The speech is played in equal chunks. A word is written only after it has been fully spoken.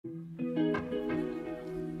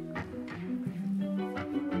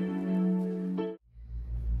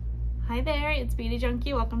Hi there, it's Beauty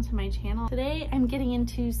Junkay. Welcome to my channel. Today I'm getting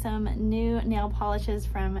into some new nail polishes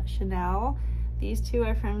from Chanel. These two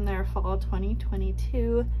are from their fall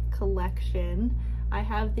 2022 collection. I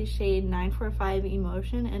have the shade 945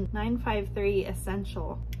 Emotion and 953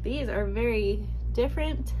 Essentiel. These are very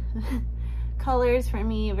different colors for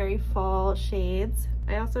me, very fall shades.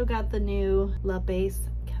 I also got the new La Base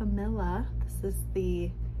Camelia. This is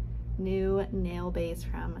the new nail base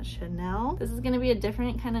from Chanel. This is going to be a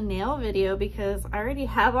different kind of nail video because I already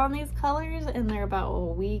have on these colors and they're about a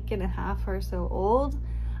week and a half or so old.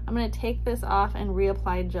 I'm going to take this off and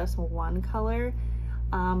reapply just one color,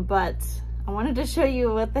 but I wanted to show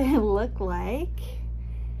you what they look like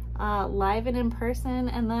live and in person,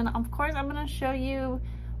 and then of course I'm going to show you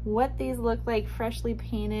what these look like freshly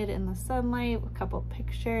painted in the sunlight. A couple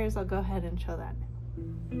pictures. I'll go ahead and show that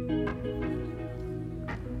now.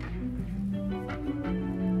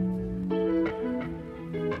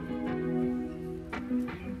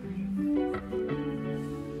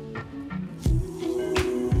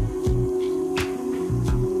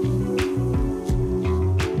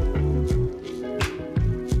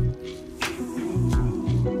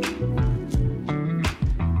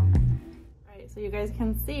 You guys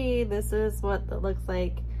can see this is what it looks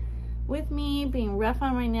like with me being rough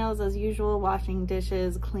on my nails as usual, washing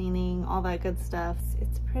dishes, cleaning, all that good stuff.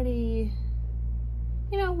 It's pretty,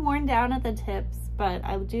 you know, worn down at the tips, but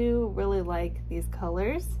I do really like these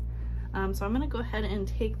colors. So I'm gonna go ahead and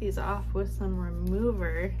take these off with some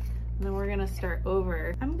remover, and then we're gonna start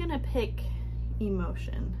over. I'm gonna pick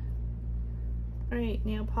Emotion. All right,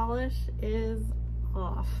 nail polish is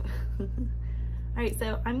off. All right,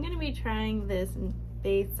 so I'm gonna be trying this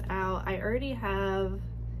base out. I already have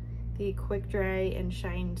the quick dry and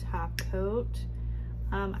shine top coat.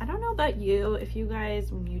 I don't know about you, if you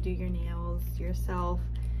guys, when you do your nails yourself,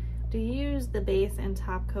 do you use the base and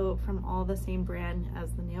top coat from all the same brand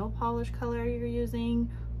as the nail polish color you're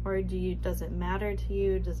using? Or does it matter to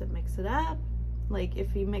you? Does it mix it up? Like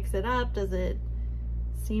if you mix it up, does it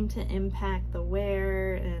seem to impact the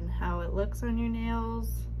wear and how it looks on your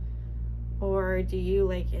nails? Or do you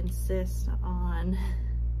like insist on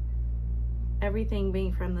everything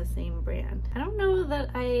being from the same brand? I don't know that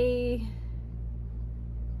I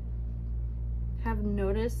have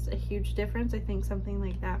noticed a huge difference. I think something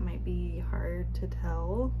like that might be hard to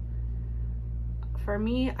tell. For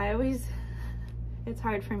me, it's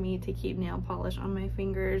hard for me to keep nail polish on my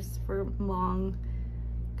fingers for long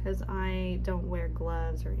because I don't wear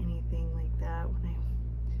gloves or anything like that when I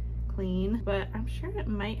clean, but I'm sure it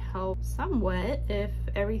might help somewhat if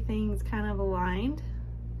everything's kind of aligned.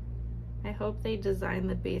 I hope they designed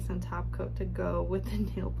the base and top coat to go with the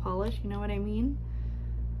nail polish, you know what I mean?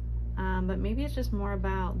 But maybe it's just more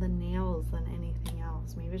about the nails than anything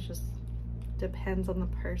else. Maybe it just depends on the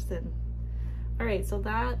person. All right, so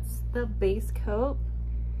that's the base coat.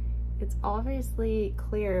 It's obviously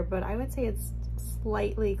clear, but I would say it's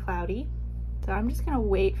slightly cloudy. So I'm just gonna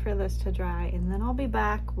wait for this to dry and then I'll be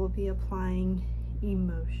back. We'll be applying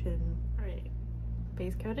Emotion. All right,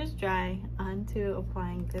 base coat is dry. On to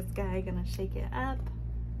applying this guy. Gonna shake it up.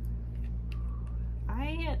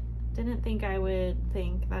 I didn't think I would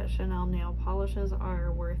think that Chanel nail polishes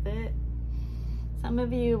are worth it. Some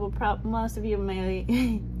of you will most of you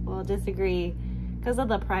may will disagree because of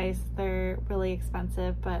the price. They're really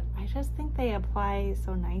expensive, but I just think they apply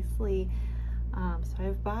so nicely. So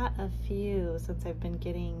I've bought a few since I've been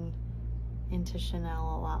getting into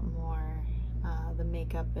Chanel a lot more, the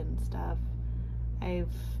makeup and stuff.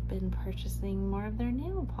 I've been purchasing more of their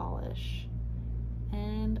nail polish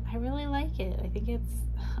and I really like it. I think it's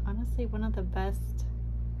honestly one of the best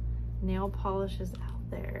nail polishes out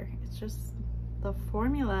there. It's just the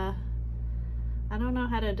formula, I don't know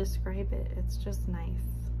how to describe it. It's just nice.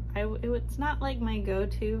 It's not like my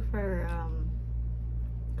go-to for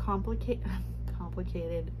complicated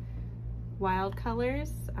wild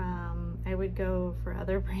colors. I would go for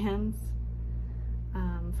other brands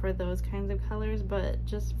for those kinds of colors, but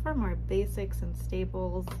just for more basics and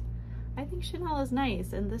staples, I think Chanel is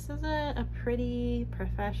nice. And this is a pretty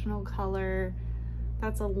professional color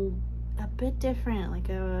that's a bit different, like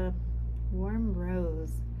a warm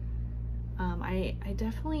rose. I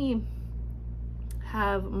definitely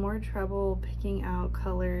have more trouble picking out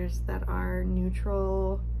colors that are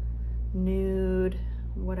neutral, nude,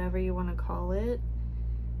 whatever you want to call it,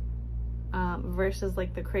 versus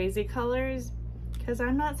like the crazy colors, because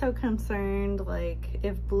I'm not so concerned like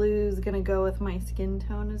if blue's gonna go with my skin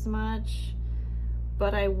tone as much,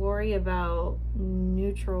 but I worry about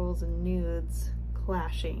neutrals and nudes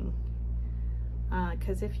clashing,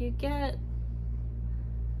 because if you get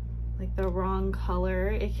like the wrong color,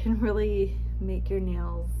 it can really make your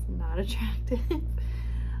nails not attractive.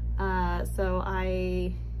 So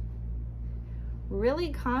I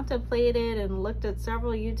really contemplated and looked at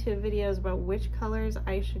several YouTube videos about which colors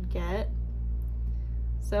I should get.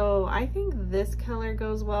 So I think this color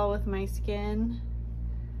goes well with my skin.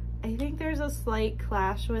 I think there's a slight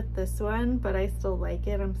clash with this one, but I still like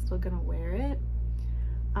it. I'm still gonna wear it.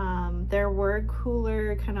 There were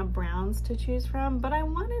cooler kind of browns to choose from, but I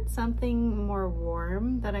wanted something more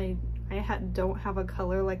warm that I don't have a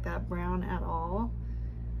color like that brown at all.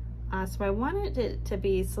 So I wanted it to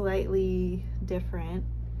be slightly different,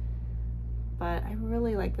 but I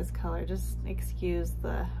really like this color. Just excuse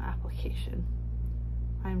the application.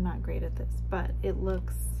 I'm not great at this, but it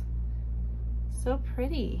looks so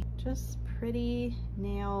pretty. Just pretty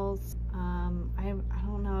nails. I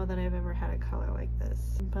don't know that I've ever had a color like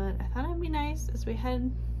this, but I thought it'd be nice as we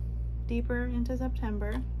head deeper into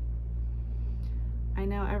September. I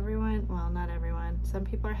know everyone, well, not everyone, some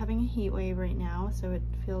people are having a heat wave right now, so it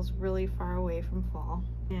feels really far away from fall.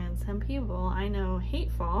 And some people I know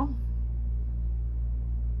hate fall,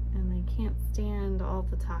 and they can't stand all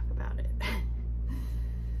the talk about it.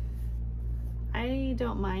 I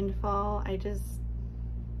don't mind fall. As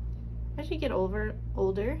you get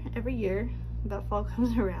older every year that fall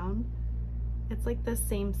comes around, it's like the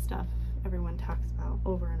same stuff everyone talks about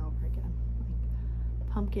over and over again. Like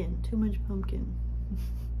pumpkin, too much pumpkin.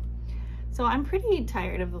 So I'm pretty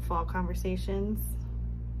tired of the fall conversations.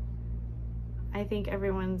 I think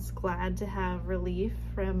everyone's glad to have relief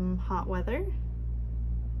from hot weather.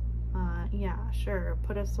 Yeah, sure,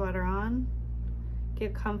 put a sweater on,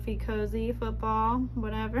 get comfy, cozy, football,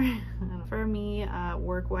 whatever. For me,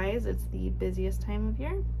 work-wise, it's the busiest time of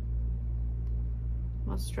year.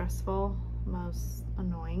 Most stressful, most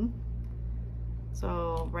annoying.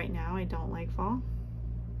 So right now I don't like fall.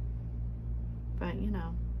 But you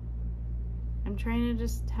know, I'm trying to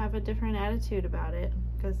just have a different attitude about it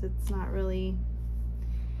because it's not really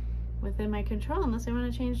within my control unless I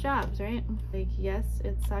want to change jobs, right? Like, yes,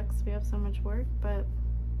 it sucks we have so much work, but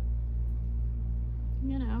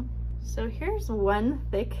you know. So here's one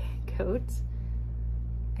thick coat.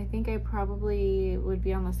 I think I probably would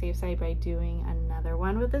be on the safe side by doing another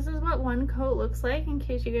one, but this is what one coat looks like in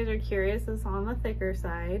case you guys are curious. It's on the thicker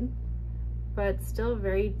side, but still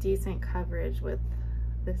very decent coverage with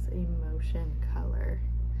this emotion color.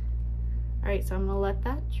 All right, so I'm gonna let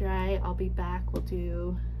that dry. I'll be back. We'll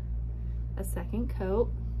do a second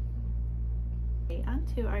coat. Okay,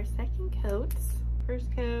 onto our second coat.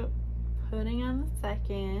 First coat, putting on the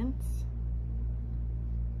second.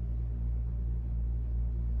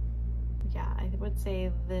 Yeah, I would say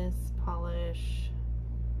this polish,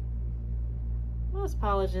 most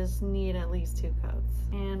polishes need at least 2 coats.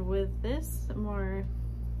 And with this more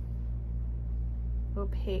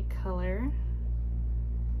opaque color,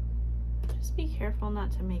 just be careful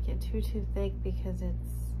not to make it too thick because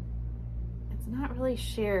it's not really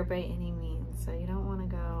sheer by any means, so you don't want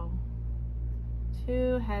to go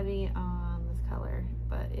too heavy on this color,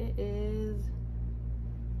 but it is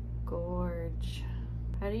gorge.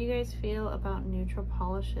 How do you guys feel about neutral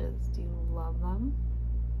polishes? Do you love them?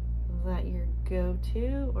 Is that your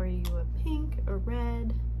go-to, or are you a pink or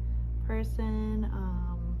red person?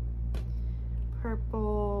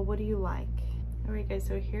 Purple, what do you like? All right guys,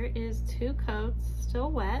 so here is 2 coats,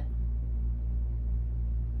 still wet.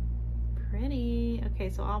 Pretty. Okay,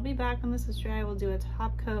 so I'll be back when this is dry. We'll do a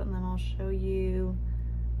top coat and then I'll show you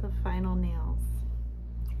the final nails.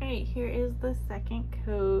 All right, here is the second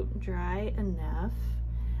coat, dry enough.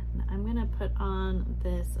 And I'm gonna put on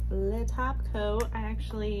this Le Top coat. I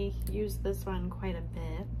actually use this one quite a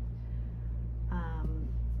bit.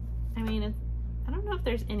 I mean, I don't know if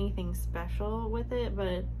there's anything special with it,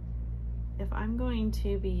 but if I'm going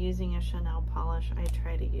to be using a Chanel polish, I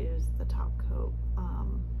try to use the top coat.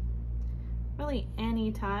 Really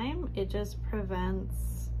anytime. It just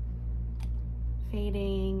prevents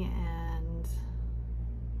fading and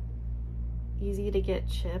easy to get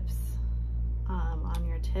chips on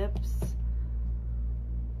your tips.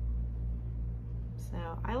 So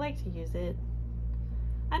I like to use it.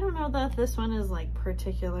 I don't know that this one is like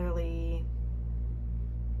particularly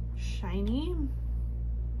shiny,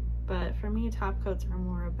 but for me top coats are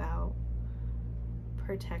more about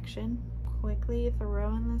protection. Quickly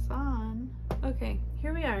throwing this on. Okay,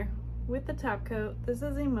 here we are with the top coat. This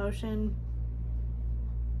is Emotion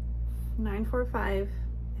 945. I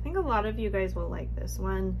think a lot of you guys will like this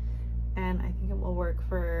one, and I think it will work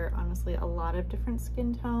for honestly a lot of different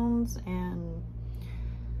skin tones and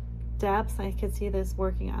depths. I could see this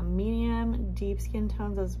working on medium, deep skin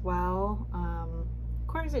tones as well.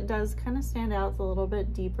 course it does kind of stand out. It's a little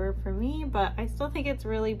bit deeper for me, but I still think it's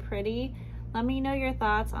really pretty. Let me know your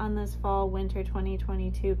thoughts on this fall winter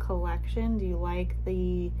 2022 collection. Do you like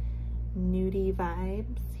the nudie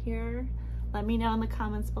vibes here? Let me know in the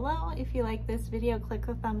comments below. If you like this video, click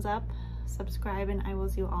the thumbs up, subscribe, and I will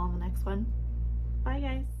see you all in the next one. Bye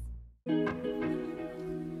guys.